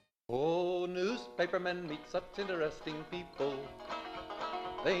Oh, newspapermen meet such interesting people.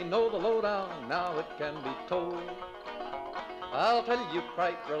 They know the lowdown, now it can be told. I'll tell you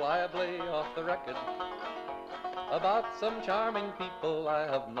quite reliably off the record about some charming people I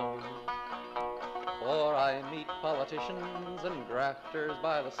have known. For I meet politicians and grafters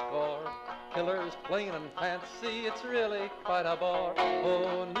by the score, killers plain and fancy, it's really quite a bore.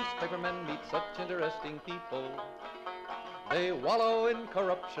 Oh, newspapermen meet such interesting people. They wallow in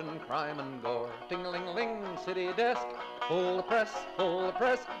corruption, crime and gore. Ting-a-ling-a-ling, city desk, full the press,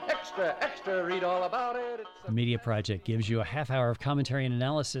 extra, extra, read all about it. The Media Project gives you a half hour of commentary and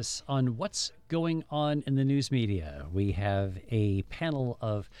analysis on what's going on in the news media. We have a panel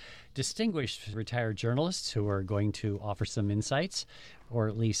of distinguished retired journalists who are going to offer some insights, or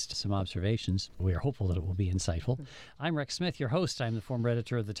at least some observations. We are hopeful that it will be insightful. I'm Rex Smith, your host. I'm the former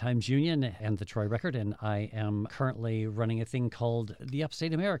editor of the Times-Union and the Troy Record, and I am currently running a thing called The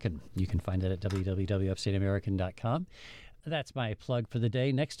Upstate American. You can find it at www.upstateamerican.com. That's my plug for the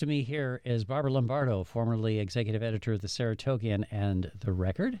day. Next to me here is Barbara Lombardo, formerly executive editor of the Saratogian and the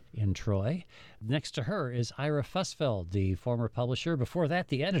Record in Troy. Next to her is Ira Fussfeld, the former publisher, before that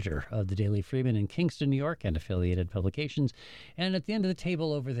the editor of the Daily Freeman in Kingston, New York, and affiliated publications. And at the end of the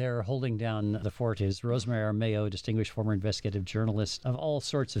table over there, holding down the fort, is Rosemary Armeo, distinguished former investigative journalist of all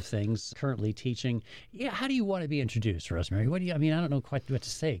sorts of things, currently teaching. Yeah, how do you want to be introduced, Rosemary? I don't know quite what to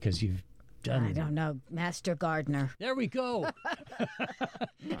say, because you've done. I don't know. Master gardener. There we go.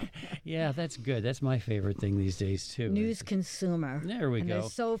 Yeah, that's good. That's my favorite thing these days, too. News consumer. There we go.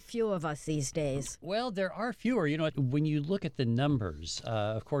 There's so few of us these days. Well, there are fewer. You know, when you look at the numbers,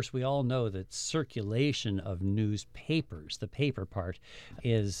 of course, we all know that circulation of newspapers, the paper part,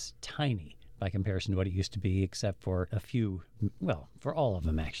 is tiny by comparison to what it used to be, except for a few, well, for all of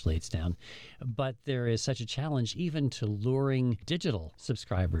them, actually, it's down. But there is such a challenge even to luring digital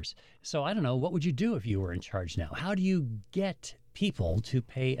subscribers. So I don't know, what would you do if you were in charge now? How do you get people to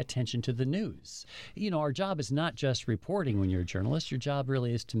pay attention to the news? You know, our job is not just reporting when you're a journalist. Your job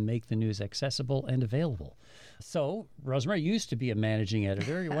really is to make the news accessible and available. So, Rosemary, you used to be a managing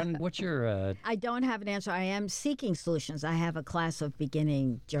editor. What's your... I don't have an answer. I am seeking solutions. I have a class of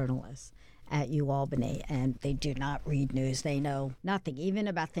beginning journalists at UAlbany, and they do not read news. They know nothing, even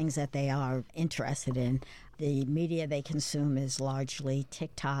about things that they are interested in. The media they consume is largely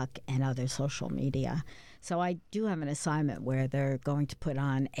TikTok and other social media. So I do have an assignment where they're going to put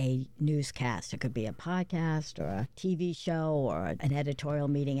on a newscast. It could be a podcast or a TV show or an editorial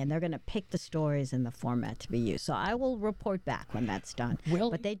meeting, and they're going to pick the stories and the format to be used. So I will report back when that's done.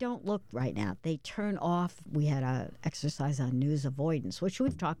 But they don't look right now. They turn off. We had an exercise on news avoidance, which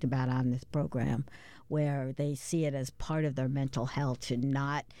we've talked about on this program, where they see it as part of their mental health to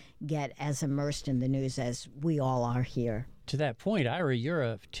not get as immersed in the news as we all are here. To that point, Ira, you're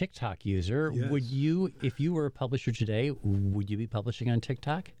a TikTok user. Yes. Would you, if you were a publisher today, would you be publishing on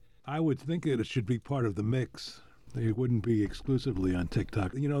TikTok? I would think that it should be part of the mix. It wouldn't be exclusively on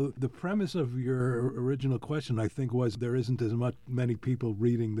TikTok. You know, the premise of your original question, I think, was there isn't as many people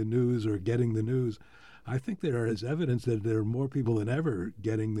reading the news or getting the news. I think there is evidence that there are more people than ever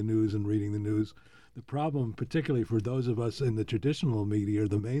getting the news and reading the news. The problem, particularly for those of us in the traditional media or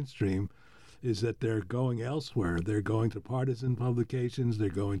the mainstream, is that they're going elsewhere. They're going to partisan publications, they're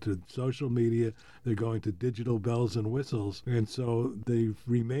going to social media, they're going to digital bells and whistles. And so the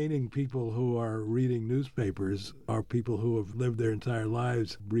remaining people who are reading newspapers are people who have lived their entire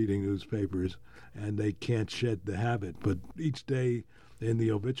lives reading newspapers, and they can't shed the habit. But each day in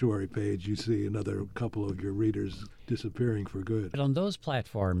the obituary page, you see another couple of your readers disappearing for good. But on those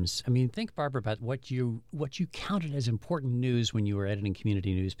platforms, I mean, think, Barbara, about what you counted as important news when you were editing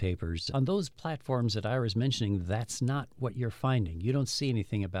community newspapers. On those platforms that I was mentioning, that's not what you're finding. You don't see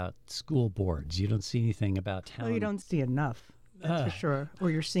anything about school boards. You don't see anything about town. Well, you don't see enough. That's for sure.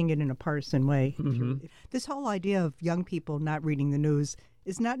 Or you're seeing it in a partisan way. Mm-hmm. This whole idea of young people not reading the news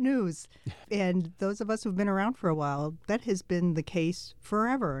is not news. And those of us who've been around for a while, that has been the case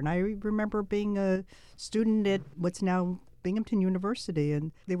forever. And I remember being a student at what's now Binghamton University,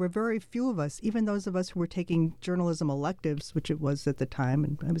 and there were very few of us, even those of us who were taking journalism electives, which it was at the time,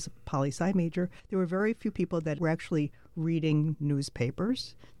 and I was a poli-sci major, there were very few people that were actually reading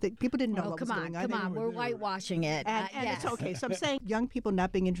newspapers. That people didn't know what was going on. Come on, we're whitewashing it. And yes. It's okay. So I'm saying young people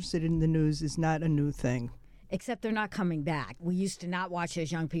not being interested in the news is not a new thing. Except they're not coming back. We used to not watch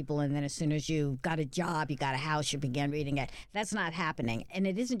as young people, and then as soon as you got a job, you got a house, you began reading it. That's not happening. And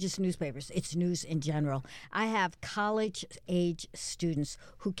it isn't just newspapers, it's news in general. I have college-age students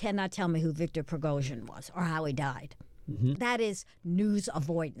who cannot tell me who Victor Prigozhin was or how he died. Mm-hmm. That is news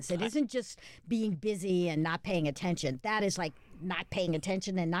avoidance. It isn't just being busy and not paying attention. That is like not paying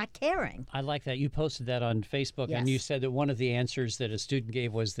attention and not caring. I like that. You posted that on Facebook, Yes. and you said that one of the answers that a student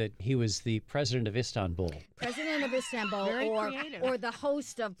gave was that he was the president of Istanbul. President of Istanbul Very creative. or the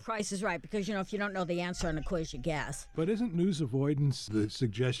host of Price is Right, because, if you don't know the answer on a quiz, you guess. But isn't news avoidance the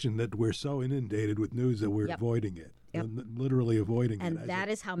suggestion that we're so inundated with news that we're Yep. avoiding it? Yep. Literally avoiding And it. that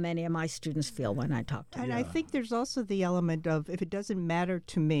is how many of my students feel when I talk to them. And I think there's also the element of if it doesn't matter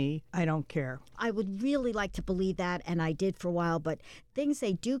to me, I don't care. I would really like to believe that, and I did for a while, but things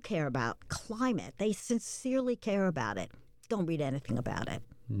they do care about, climate, they sincerely care about it. Don't read anything about it.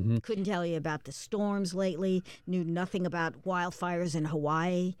 Couldn't tell you about the storms lately, knew nothing about wildfires in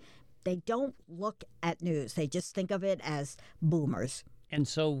Hawaii. They don't look at news. They just think of it as boomers. And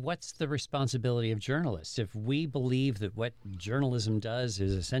so what's the responsibility of journalists? If we believe that what journalism does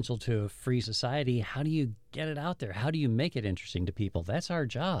is essential to a free society, how do you get it out there? How do you make it interesting to people? That's our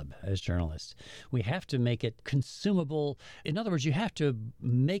job as journalists. We have to make it consumable. In other words, you have to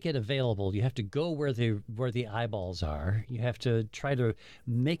make it available. You have to go where the eyeballs are. You have to try to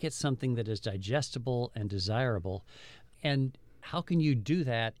make it something that is digestible and desirable. And how can you do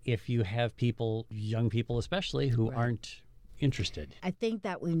that if you have people, young people especially, who aren't interested? I think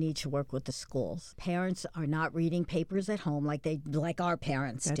that we need to work with the schools. Parents are not reading papers at home like our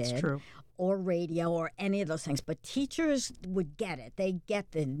parents did. That's true. Or radio or any of those things. But teachers would get it. They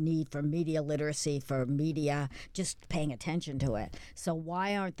get the need for media literacy, for media, just paying attention to it. So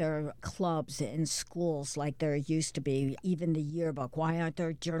why aren't there clubs in schools like there used to be, even the yearbook? Why aren't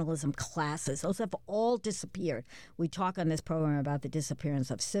there journalism classes? Those have all disappeared. We talk on this program about the disappearance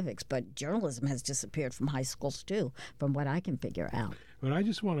of civics, but journalism has disappeared from high schools too, from what I can figure out. But I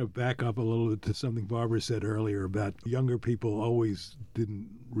just want to back up a little bit to something Barbara said earlier about younger people always didn't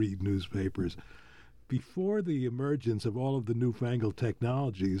read newspapers. Before the emergence of all of the newfangled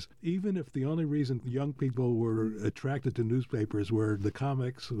technologies, even if the only reason young people were attracted to newspapers were the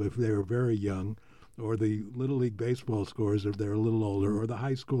comics, if they were very young, or the Little League baseball scores if they're a little older, or the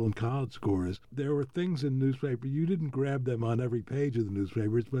high school and college scores, there were things in newspaper. You didn't grab them on every page of the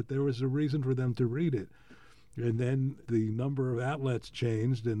newspapers, but there was a reason for them to read it. And then the number of outlets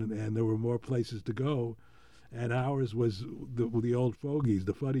changed, and there were more places to go. And ours was the old fogies,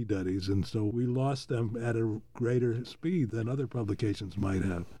 the fuddy-duddies, and so we lost them at a greater speed than other publications might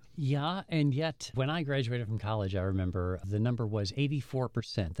have. Yeah, and yet when I graduated from college, I remember the number was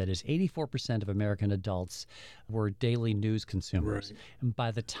 84%. That is, 84% of American adults were daily news consumers. Right. And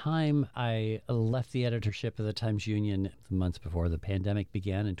by the time I left the editorship of the Times-Union the month before the pandemic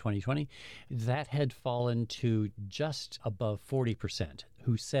began in 2020, that had fallen to just above 40%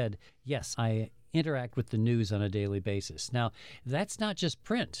 who said, yes, I interact with the news on a daily basis. Now, that's not just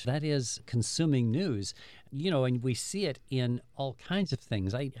print. That is consuming news. And we see it in all kinds of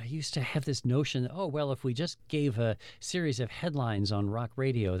things. I used to have this notion that, if we just gave a series of headlines on rock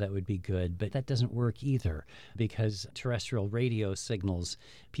radio, that would be good. But that doesn't work either, because terrestrial radio signals,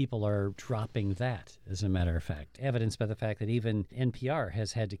 people are dropping that, as a matter of fact. Evidenced by the fact that even NPR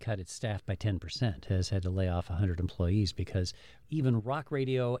has had to cut its staff by 10%, has had to lay off 100 employees, because even rock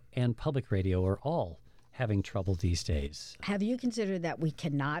radio and public radio are all having trouble these days. Have you considered that we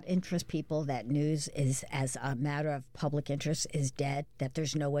cannot interest people, that news is, as a matter of public interest, is dead, that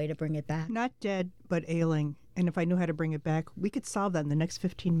there's no way to bring it back? Not dead, but ailing. And if I knew how to bring it back, we could solve that in the next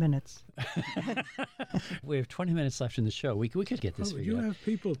 15 minutes. We have 20 minutes left in the show. We could get this You video. have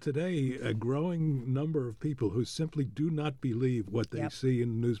people today, a growing number of people who simply do not believe what they Yep. see in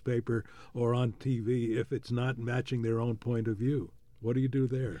the newspaper or on TV if it's not matching their own point of view. What do you do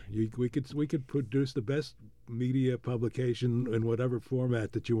there? We could produce the best media publication in whatever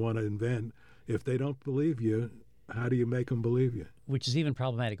format that you want to invent. If they don't believe you, how do you make them believe you? Which is even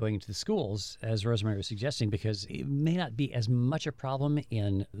problematic going into the schools, as Rosemary was suggesting, because it may not be as much a problem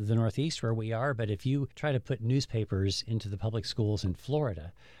in the Northeast where we are, but if you try to put newspapers into the public schools in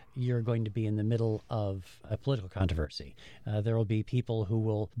Florida, you're going to be in the middle of a political controversy. There will be people who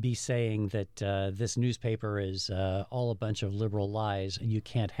will be saying that this newspaper is all a bunch of liberal lies. You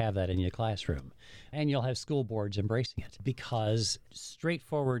can't have that in your classroom. And you'll have school boards embracing it because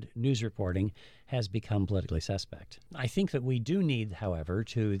straightforward news reporting has become politically suspect. I think that we do need, however,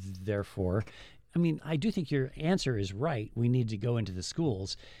 to therefore, I do think your answer is right. We need to go into the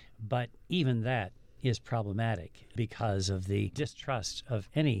schools, but even that is problematic because of the distrust of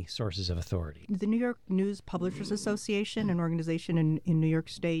any sources of authority. The New York News Publishers Association, an organization in New York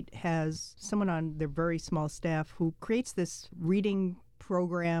State, has someone on their very small staff who creates this reading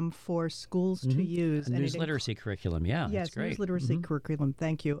program for schools to use. A news literacy curriculum, yeah. Yes, that's great. news literacy curriculum,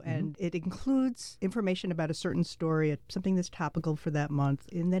 thank you. And it includes information about a certain story, something that's topical for that month,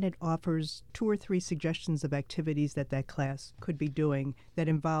 and then it offers 2 or 3 suggestions of activities that class could be doing that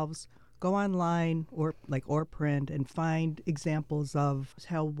involves go online or print and find examples of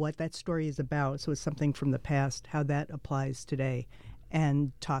what that story is about. So it's something from the past, how that applies today,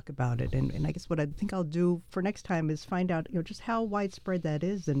 and talk about it. And I guess what I think I'll do for next time is find out, just how widespread that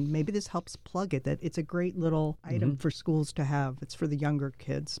is, and maybe this helps plug it. That it's a great little item for schools to have. It's for the younger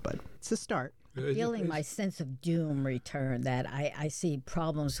kids, but it's a start. Feeling my sense of doom return, that I see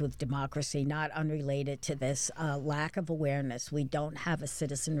problems with democracy not unrelated to this lack of awareness. We don't have a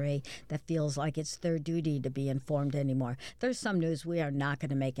citizenry that feels like it's their duty to be informed anymore. There's some news we are not going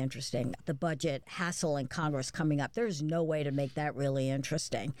to make interesting. The budget hassle in Congress coming up, there's no way to make that really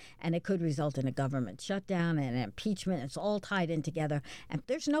interesting. And it could result in a government shutdown and an impeachment. It's all tied in together. And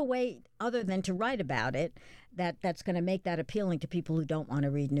there's no way other than to write about it that's going to make that appealing to people who don't want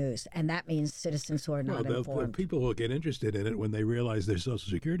to read news. And that means citizens who are not informed. People will get interested in it when they realize their Social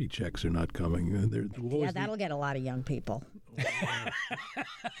Security checks are not coming. That'll get a lot of young people.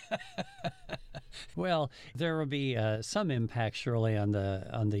 Well, there will be some impact surely on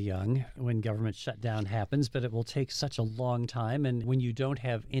the young when government shutdown happens, but it will take such a long time. And when you don't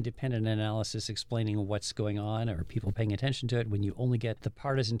have independent analysis explaining what's going on or people paying attention to it, when you only get the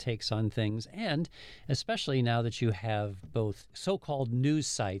partisan takes on things, and especially now that you have both so-called news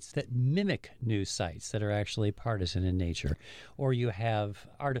sites that mimic news sites that are actually partisan in nature, or you have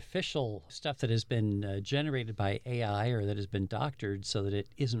artificial stuff that has been generated by AI or that has been doctored so that it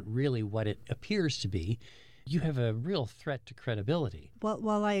isn't really what it appears to be, you have a real threat to credibility. Well,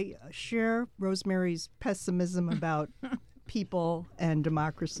 while I share Rosemary's pessimism about people and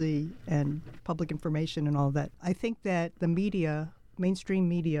democracy and public information and all that, I think that the media, mainstream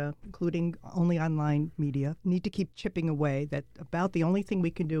media, including only online media, need to keep chipping away. That about the only thing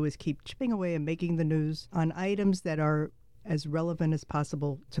we can do is keep chipping away and making the news on items that are as relevant as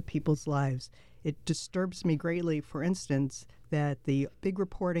possible to people's lives. It disturbs me greatly, for instance, that the big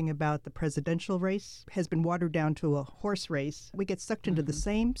reporting about the presidential race has been watered down to a horse race. We get sucked into the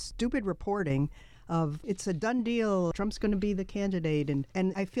same stupid reporting of it's a done deal, Trump's going to be the candidate.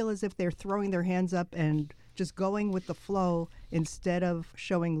 And I feel as if they're throwing their hands up and just going with the flow instead of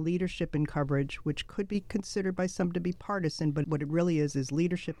showing leadership in coverage, which could be considered by some to be partisan, but what it really is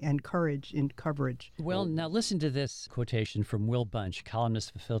leadership and courage in coverage. Well, now listen to this quotation from Will Bunch,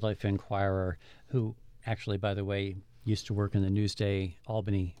 columnist for the Philadelphia Inquirer, who actually, by the way, used to work in the Newsday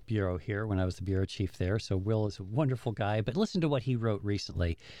Albany Bureau here when I was the bureau chief there. So Will is a wonderful guy. But listen to what he wrote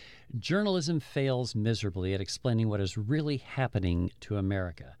recently. Journalism fails miserably at explaining what is really happening to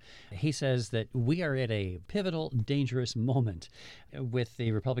America. He says that we are at a pivotal, dangerous moment with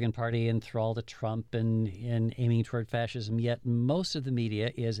the Republican Party enthralled to Trump and aiming toward fascism, yet most of the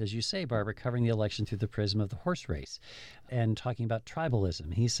media is, as you say, Barbara, covering the election through the prism of the horse race and talking about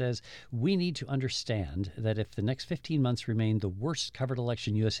tribalism. He says, we need to understand that if the next 15 months remain the worst covered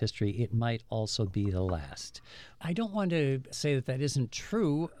election in U.S. history, it might also be the last. I don't want to say that that isn't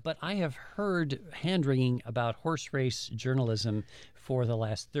true, but I have heard hand-wringing about horse race journalism for the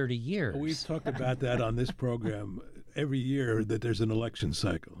last 30 years. We've talked about that on this program every year, that there's an election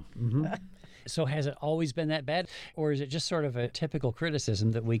cycle. So has it always been that bad? Or is it just sort of a typical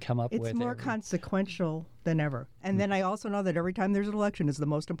criticism that we come up with? It's more consequential than ever. And then I also know that every time there's an election, it's the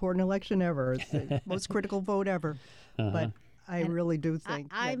most important election ever. It's the most critical vote ever. But I really do think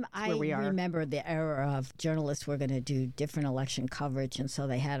that's where we are. I remember the era of journalists were going to do different election coverage, and so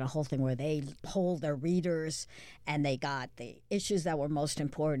they had a whole thing where they polled their readers and they got the issues that were most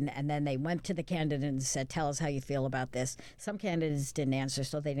important, and then they went to the candidate and said, tell us how you feel about this. Some candidates didn't answer,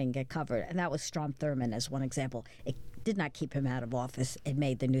 so they didn't get covered, and that was Strom Thurmond as one example. It did not keep him out of office. It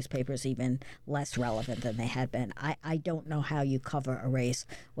made the newspapers even less relevant than they had been. I don't know how you cover a race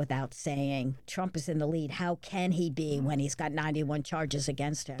without saying Trump is in the lead. How can he be when he's got 91 charges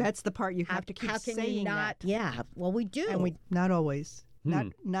against him? That's the part you have to keep saying. How can you not? Yeah, well, we do. And we not always,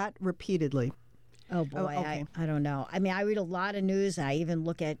 not repeatedly. Oh, boy, okay. I don't know. I mean, I read a lot of news. I even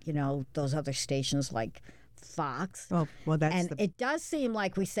look at, those other stations like Fox. Oh, well, and it does seem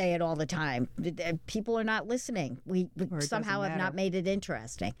like we say it all the time. People are not listening. We somehow have not made it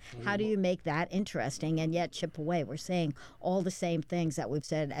interesting. How do you make that interesting and yet chip away? We're saying all the same things that we've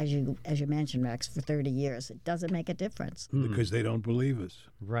said, as you mentioned, Max, for 30 years. It doesn't make a difference. Because they don't believe us.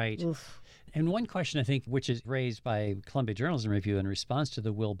 Right. Oof. And one question, I think, which is raised by Columbia Journalism Review in response to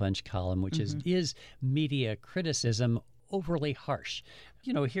the Will Bunch column, which is media criticism overly harsh?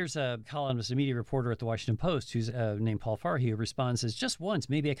 Here's a columnist, a media reporter at the Washington Post who's named Paul Farhi, who responds, says, just once,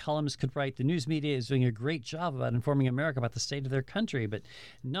 maybe a columnist could write, the news media is doing a great job about informing America about the state of their country. But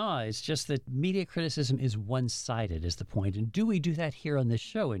no, it's just that media criticism is one-sided is the point. And do we do that here on this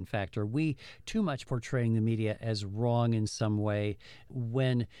show, in fact? Are we too much portraying the media as wrong in some way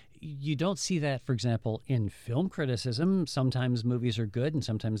when you don't see that, for example, in film criticism? Sometimes movies are good and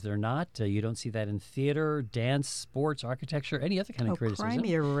sometimes they're not. You don't see that in theater, dance, sports, architecture, any other kind of criticism. Cry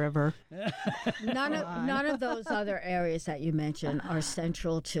me a river. None of those other areas that you mentioned are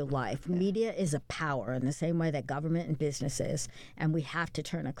central to life. Media is a power in the same way that government and business is, and we have to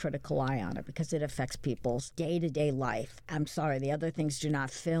turn a critical eye on it because it affects people's day-to-day life. I'm sorry, the other things do not.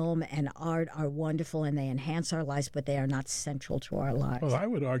 Film and art are wonderful and they enhance our lives, but they are not central to our lives. Well, I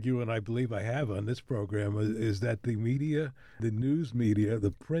would argue, and I believe I have on this program, is that the media, the news media,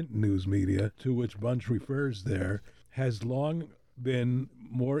 the print news media, to which Bunch refers there, has long been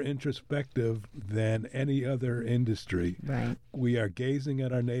more introspective than any other industry. Right. We are gazing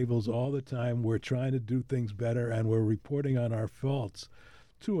at our navels all the time. We're trying to do things better, and we're reporting on our faults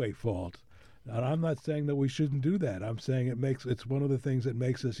to a fault. And I'm not saying that we shouldn't do that. I'm saying it's one of the things that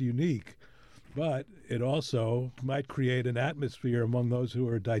makes us unique. But it also might create an atmosphere among those who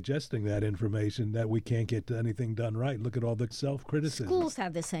are digesting that information that we can't get anything done right. Look at all the self-criticism. Schools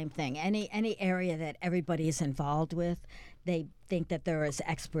have the same thing. Any area that everybody is involved with, they think that they're as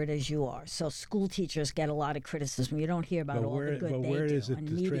expert as you are. So school teachers get a lot of criticism. You don't hear about all the good they do on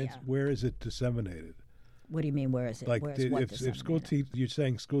media. Where is it disseminated? What do you mean, where is it? Like, if school you're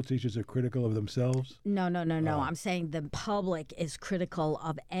saying school teachers are critical of themselves? No. I'm saying the public is critical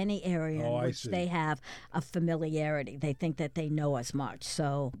of any area in which they have a familiarity. They think that they know as much.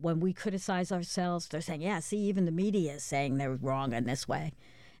 So when we criticize ourselves, they're saying, yeah, see, even the media is saying they're wrong in this way.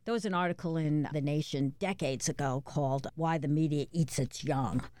 There was an article in The Nation decades ago called Why the Media Eats Its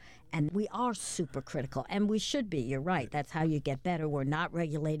Young. And we are super critical, and we should be. You're right. That's how you get better. We're not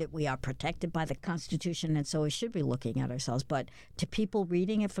regulated. We are protected by the Constitution, and so we should be looking at ourselves. But to people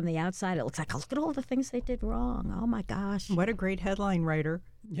reading it from the outside, it looks like, oh, look at all the things they did wrong. Oh, my gosh. What a great headline writer.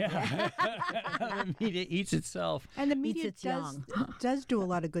 Yeah. The media eats itself. And the media does do a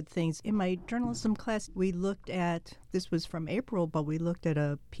lot of good things. In my journalism class, we looked at, this was from April, but we looked at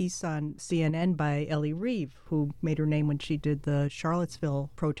a piece on CNN by Ellie Reeve, who made her name when she did the Charlottesville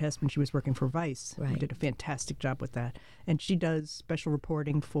protest when she was working for Vice. Right. Who did a fantastic job with that. And she does special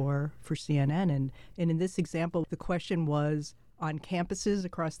reporting for CNN. And in this example, the question was, on campuses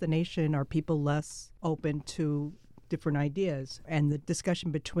across the nation, are people less open to different ideas? And the discussion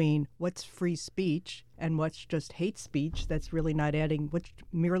between what's free speech and what's just hate speech that's really not adding, what's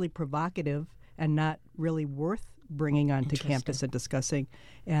merely provocative and not really worth bringing onto campus and discussing.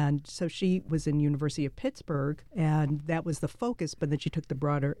 And so she was in University of Pittsburgh, and that was the focus, but then she took the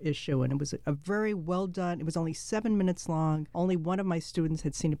broader issue, and it was a very well done. It was only 7 minutes long. Only one of my students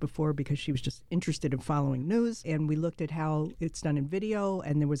had seen it before because she was just interested in following news, and we looked at how it's done in video,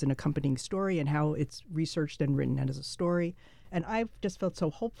 and there was an accompanying story and how it's researched and written as a story. And I've just felt so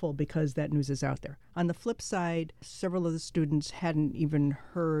hopeful because that news is out there. On the flip side, several of the students hadn't even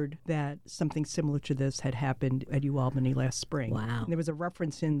heard that something similar to this had happened at UAlbany last spring. Wow. And there was a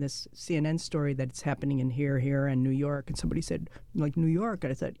reference in this CNN story that it's happening in here, and New York. And somebody said, like, New York?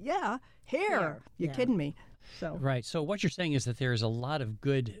 And I said, yeah, here. You're kidding me. So. Right. So what you're saying is that there's a lot of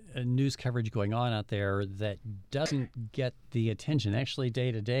good news coverage going on out there that doesn't get the attention. Actually,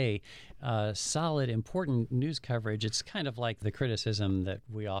 day to day, solid, important news coverage. It's kind of like the criticism that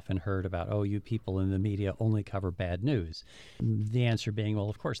we often heard about, oh, you people in the media only cover bad news. The answer being, well,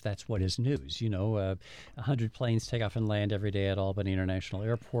 of course, that's what is news. 100 planes take off and land every day at Albany International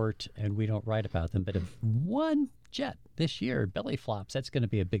Airport, and we don't write about them. But if one jet this year belly flops, that's going to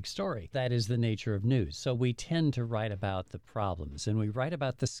be a big story. That is the nature of news. So we tend to write about the problems, and we write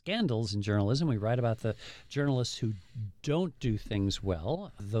about the scandals in journalism. We write about the journalists who don't do things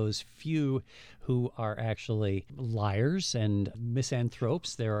well, those few who are actually liars and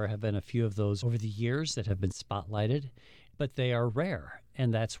misanthropes. There have been a few of those over the years that have been spotlighted, but they are rare.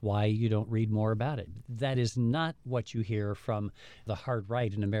 And that's why you don't read more about it. That is not what you hear from the hard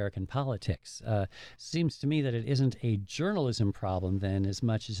right in American politics. Seems to me that it isn't a journalism problem then as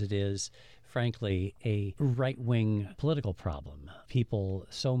much as it is, frankly, a right-wing political problem. People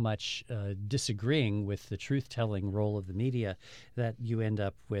so much disagreeing with the truth-telling role of the media that you end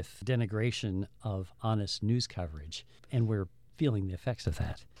up with denigration of honest news coverage. And we're feeling the effects of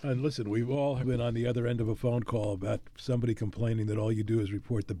that. And listen, we've all been on the other end of a phone call about somebody complaining that all you do is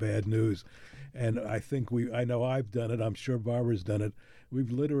report the bad news. And I know I've done it. I'm sure Barbara's done it.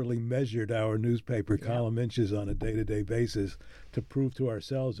 We've literally measured our newspaper column inches on a day-to-day basis to prove to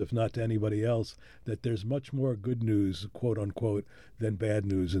ourselves, if not to anybody else, that there's much more good news, quote unquote, than bad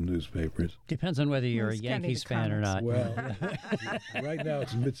news in newspapers. Depends on whether you're a Yankees fan or not. Well, right now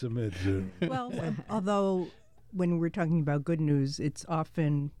it's mids. Well, although when we're talking about good news, it's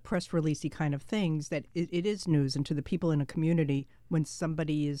often press releasey kind of things that it is news. And to the people in a community, when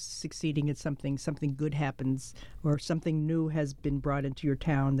somebody is succeeding at something good happens, or something new has been brought into your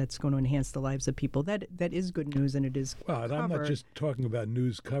town that's going to enhance the lives of people, that is good news, and it is Well, and I'm not just talking about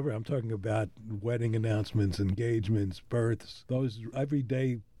news cover. I'm talking about wedding announcements, engagements, births. Those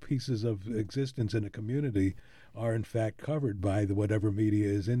everyday pieces of existence in a community are in fact covered by whatever media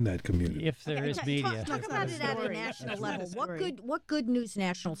is in that community. If there is media. Talk about it at a national level. What good news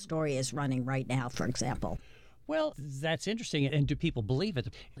national story is running right now, for example? Well, that's interesting. And do people believe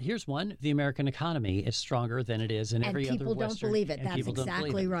it? Here's one. The American economy is stronger than it is in every other Western. And people don't believe it. That's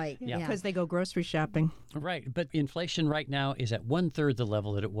exactly right. Yeah. Because they go grocery shopping. Right. But inflation right now is at 1/3 the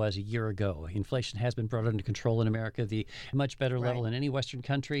level that it was a year ago. Inflation has been brought under control in America, the much better level in any Western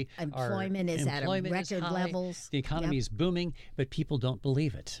country. Employment is at record levels. The economy is booming, but people don't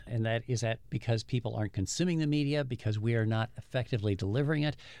believe it. And that is because people aren't consuming the media, because we are not effectively delivering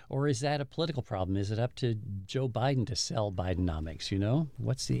it? Or is that a political problem? Is it up to Joe Biden to sell Bidenomics?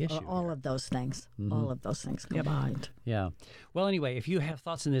 What's the issue? All of those things. All of those things combined. Yeah. Well, anyway, if you have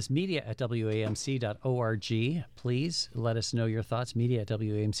thoughts on this, media at WAMC.org. Please let us know your thoughts. Media at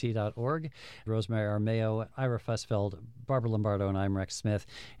WAMC.org. Rosemary Armeo, Ira Fussfeld, Barbara Lombardo, and I'm Rex Smith.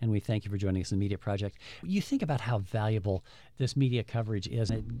 And we thank you for joining us in the Media Project. You think about how valuable this media coverage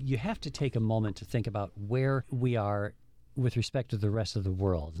is. And you have to take a moment to think about where we are with respect to the rest of the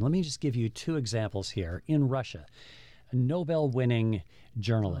world. Let me just give you two examples here. In Russia, a Nobel-winning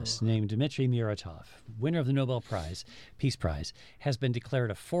journalist named Dmitry Muratov, winner of the Nobel Prize, Peace Prize, has been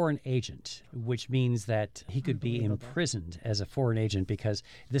declared a foreign agent, which means that he could be imprisoned as a foreign agent because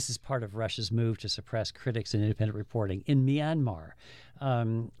this is part of Russia's move to suppress critics and independent reporting. In Myanmar,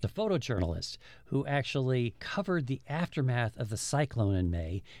 the photojournalist who actually covered the aftermath of the cyclone in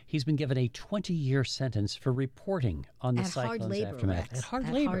May, he's been given a 20-year sentence for reporting on the cyclone's aftermath. At hard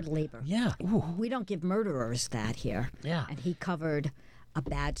labor. Yeah. Ooh. We don't give murderers that here. Yeah. And he covered a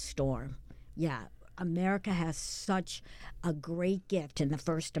bad storm. Yeah. America has such a great gift in the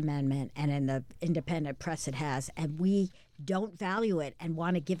First Amendment and in the independent press it has, and we don't value it and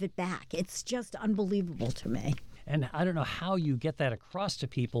want to give it back. It's just unbelievable to me. And I don't know how you get that across to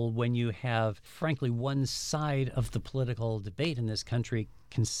people when you have, frankly, one side of the political debate in this country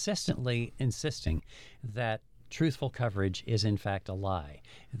consistently insisting that truthful coverage is in fact a lie,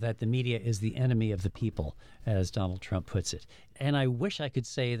 that the media is the enemy of the people, as Donald Trump puts it. And I wish I could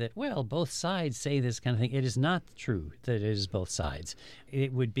say that, well, both sides say this kind of thing. It is not true that it is both sides.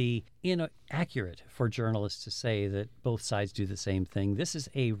 It would be inaccurate for journalists to say that both sides do the same thing. This is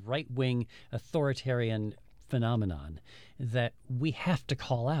a right-wing authoritarian phenomenon that we have to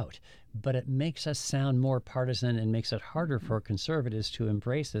call out, but it makes us sound more partisan and makes it harder for conservatives to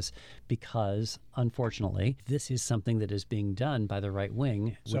embrace this because, unfortunately, this is something that is being done by the right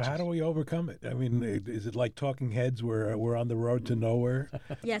wing. So how do we overcome it? I mean, is it like talking heads where we're on the road to nowhere?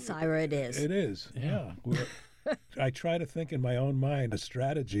 Yes, Ira, it is. It is, yeah. I try to think in my own mind a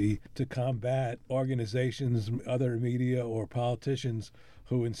strategy to combat organizations, other media, or politicians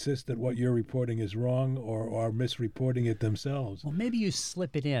who insist that what you're reporting is wrong or are misreporting it themselves. Well, maybe you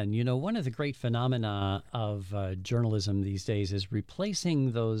slip it in. One of the great phenomena of journalism these days is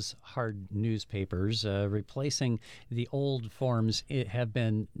replacing those hard newspapers, replacing the old forms. It have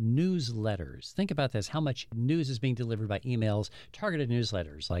been newsletters. Think about this, how much news is being delivered by emails, targeted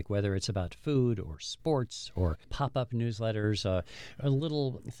newsletters, like whether it's about food or sports or pop-up newsletters,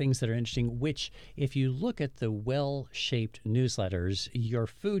 little things that are interesting, which if you look at the well-shaped newsletters, your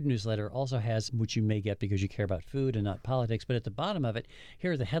food newsletter also has, which you may get because you care about food and not politics, but at the bottom of it,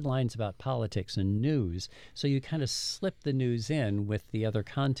 here are the headlines about politics and news. So you kind of slip the news in with the other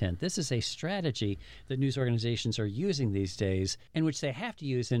content. This is a strategy that news organizations are using these days, and which they have to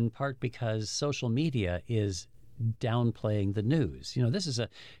use in part because social media is downplaying the news. This is a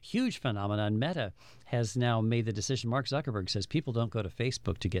huge phenomenon. Meta has now made the decision. Mark Zuckerberg says people don't go to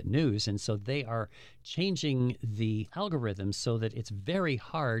Facebook to get news, and so they are changing the algorithm so that it's very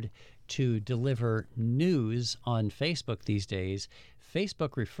hard to deliver news on Facebook these days.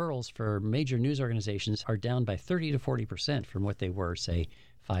 Facebook referrals for major news organizations are down by 30 to 40% from what they were, say,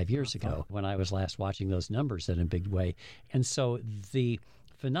 5 years ago when I was last watching those numbers in a big way. And so the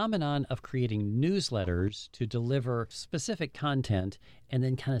phenomenon of creating newsletters to deliver specific content and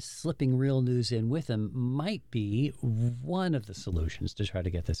then kind of slipping real news in with them might be one of the solutions to try to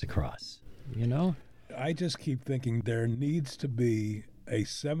get this across, you know? I just keep thinking there needs to be a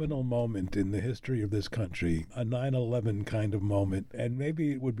seminal moment in the history of this country, a 9/11 kind of moment, and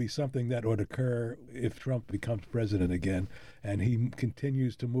maybe it would be something that would occur if Trump becomes president again and he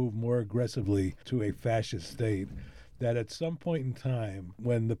continues to move more aggressively to a fascist state, that at some point in time,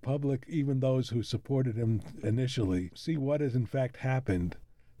 when the public, even those who supported him initially, see what has in fact happened,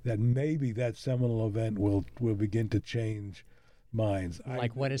 that maybe that seminal event will begin to change minds.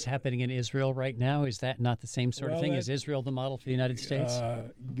 Like what is happening in Israel right now? Is that not the same sort of thing? Is Israel the model for the United States?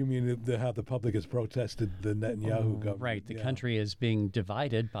 You mean how the public has protested the Netanyahu government? Right. The country is being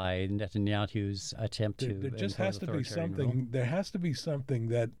divided by Netanyahu's attempt to There just has to be something. Rule. There has to be something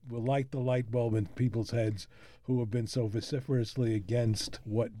that will light the light bulb in people's heads who have been so vociferously against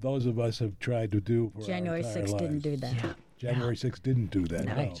what those of us have tried to do for January our entire 6th lives. didn't do that. January 6th didn't do that.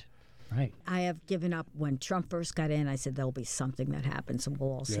 No. Right. I have given up. When Trump first got in, I said there'll be something that happens and we'll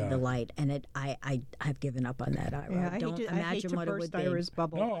all see the light. And I've given up on that, Ira. I don't imagine what it would be. Ira's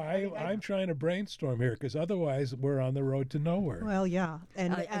bubble. No, I'm trying to brainstorm here because otherwise we're on the road to nowhere. Well, yeah.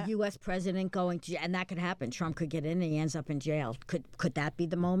 And A U.S. president going to, and that could happen. Trump could get in and he ends up in jail. Could that be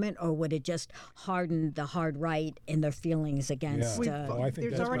the moment, or would it just harden the hard right in their feelings against? I think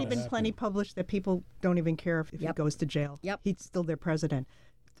there's that's already gonna been plenty happen. published that people don't even care if he goes to jail. Yep. He's still their president.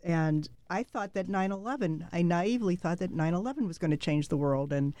 And I thought that I naively thought that 9/11 was going to change the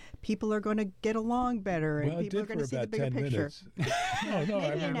world and people are going to get along better and Well, it people are did going for to see the about bigger 10 picture. minutes. No,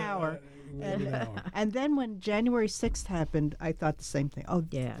 Maybe an hour. Maybe an hour. And then when January 6th happened, I thought the same thing. Oh,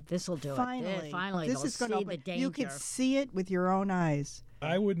 Yeah, this will do finally. it. Finally, this they'll is going see to the danger. You could see it with your own eyes.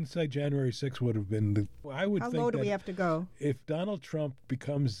 I wouldn't say January 6th would have been I would How think low do that we have to go? if Donald Trump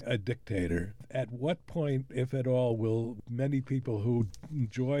becomes a dictator, at what point, if at all, will many people who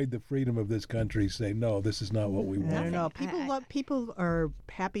enjoyed the freedom of this country say, no, this is not what we want? I don't know. People are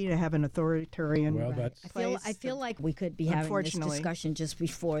happy to have an authoritarian. Well, that's I feel like we could be having this Unfortunately. discussion just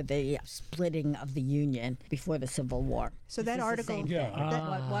before the splitting of the Union, before the Civil War. So This that is the article- same Yeah.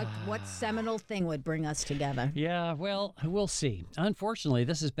 thing. What seminal thing would bring us together? Yeah, well, we'll see. Unfortunately,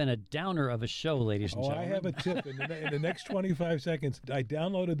 this has been a downer of a show, ladies and I gentlemen. have a tip. In the next 25 seconds, I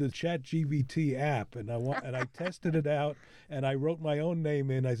downloaded the ChatGPT app and I tested it out and I wrote my own name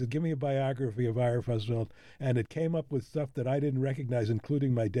in. I said, give me a biography of Ira Fussfeld, and it came up with stuff that I didn't recognize,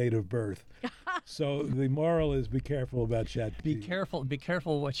 including my date of birth. So the moral is be careful about ChatGPT. Be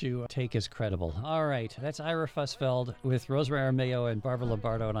careful what you take as credible. All right, that's Ira Fussfeld with Rosemary Armillo and Barbara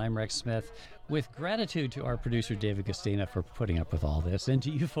Lombardo, and I'm Rex Smith. With gratitude to our producer, David Gustina, for putting up with all this, and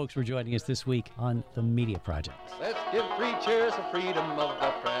to you folks for joining us this week on The Media Project. Let's give 3 cheers for freedom of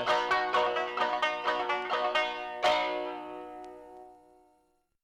the press.